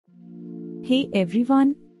Hey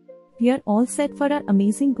everyone! We are all set for our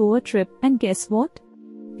amazing Goa trip, and guess what?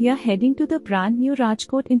 We are heading to the brand new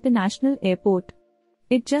Rajkot International Airport.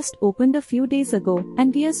 It just opened a few days ago,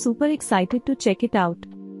 and we are super excited to check it out.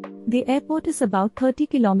 The airport is about 30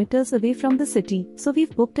 kilometers away from the city, so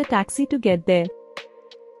we've booked a taxi to get there.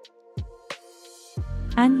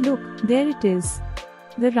 And look, there it is.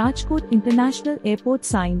 The Rajkot International Airport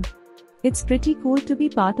sign. It's pretty cool to be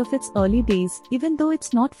part of its early days, even though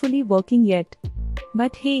it's not fully working yet.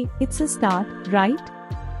 But hey, it's a start, right?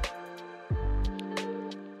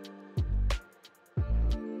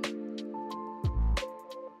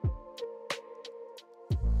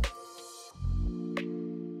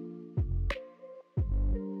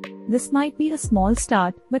 This might be a small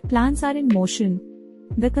start, but plans are in motion.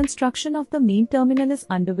 The construction of the main terminal is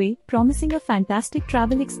underway, promising a fantastic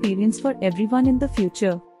travel experience for everyone in the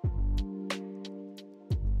future.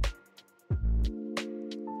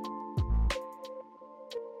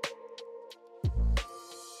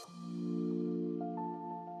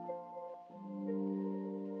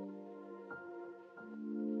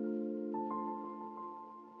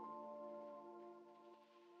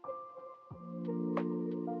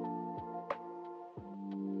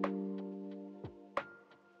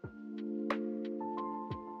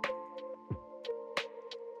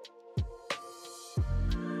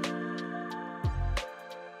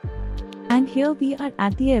 And here we are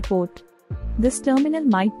at the airport. This terminal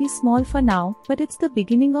might be small for now, but it's the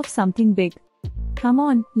beginning of something big. Come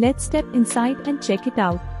on, let's step inside and check it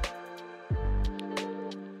out.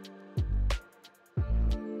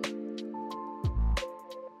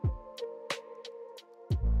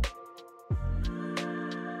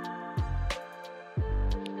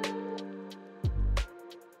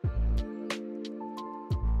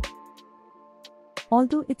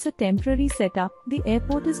 Although it's a temporary setup, the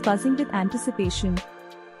airport is buzzing with anticipation.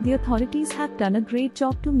 The authorities have done a great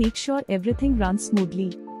job to make sure everything runs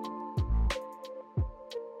smoothly.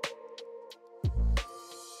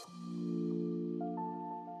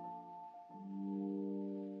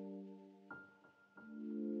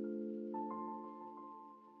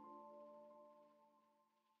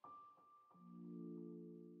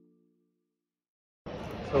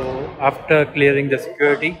 So after clearing the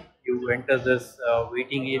security, you enter this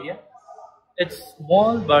waiting area. It's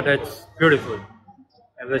small, but it's beautiful.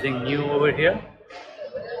 Everything new over here.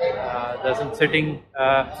 There's some sitting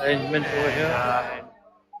arrangements over here, and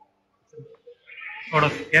some sort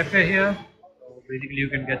of cafe here. So basically, you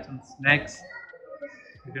can get some snacks.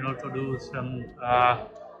 You can also do some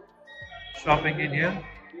shopping in here.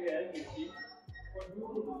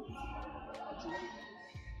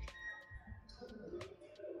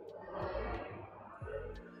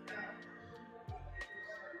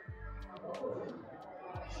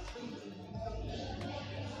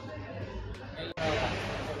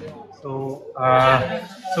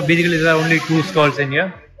 So basically there are only two stalls in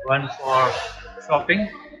here, one for shopping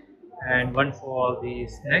and one for the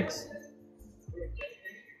snacks.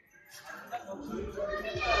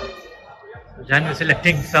 So Jan is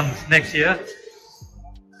selecting some snacks here.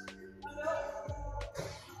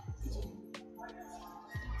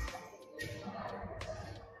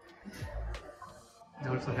 We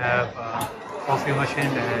also have coffee machine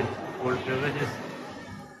and cold beverages.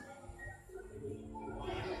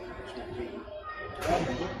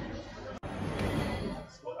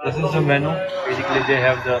 This is the menu. Basically, they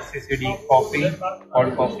have the CCD coffee,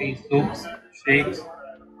 hot coffee, soups, shakes,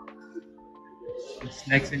 and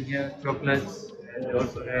snacks in here, chocolates, and they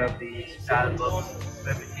also have the Starbucks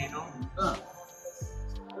Frappuccino.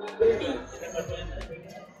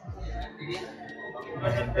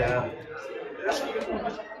 And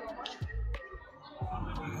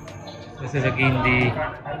this is again the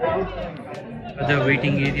other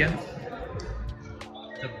waiting area.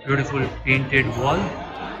 The beautiful painted wall.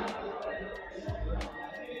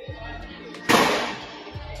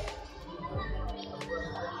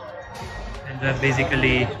 There are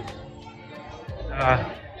basically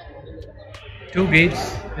two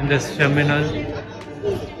gates in this terminal.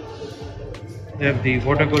 They have the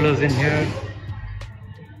water coolers in here.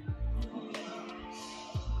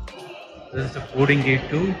 This is the boarding gate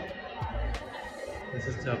 2. This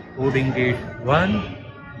is the boarding gate 1.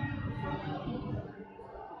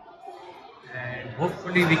 And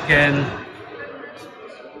hopefully we can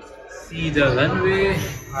see the runway.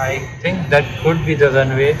 I think that could be the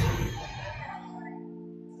runway.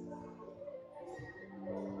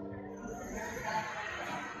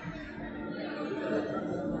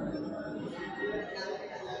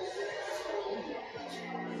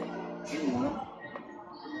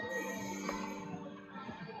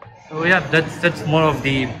 So So yeah, that's more of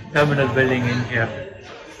the terminal building in here,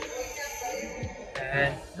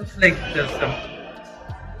 and looks like there's some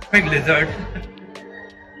big lizard.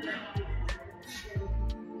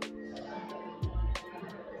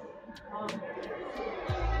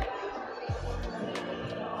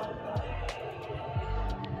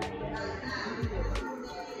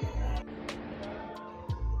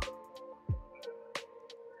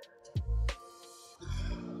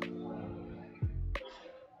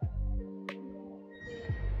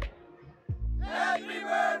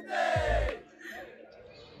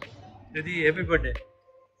 Didi, happy birthday.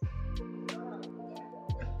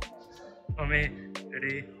 Mommy,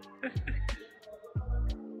 Didi.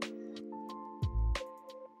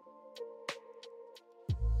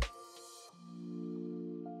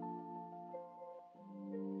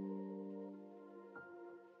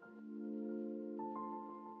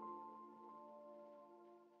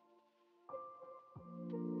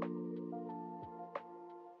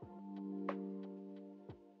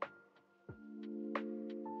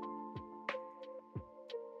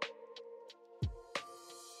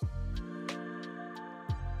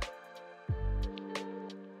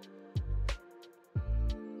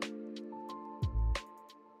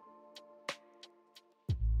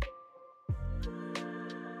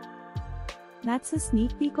 That's a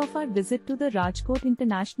sneak peek of our visit to the Rajkot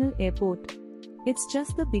International Airport. It's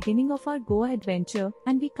just the beginning of our Goa adventure,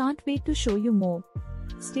 and we can't wait to show you more.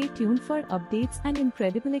 Stay tuned for updates and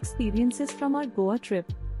incredible experiences from our Goa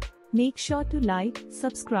trip. Make sure to like,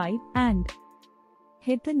 subscribe, and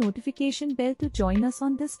hit the notification bell to join us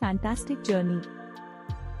on this fantastic journey.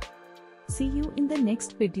 See you in the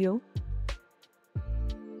next video.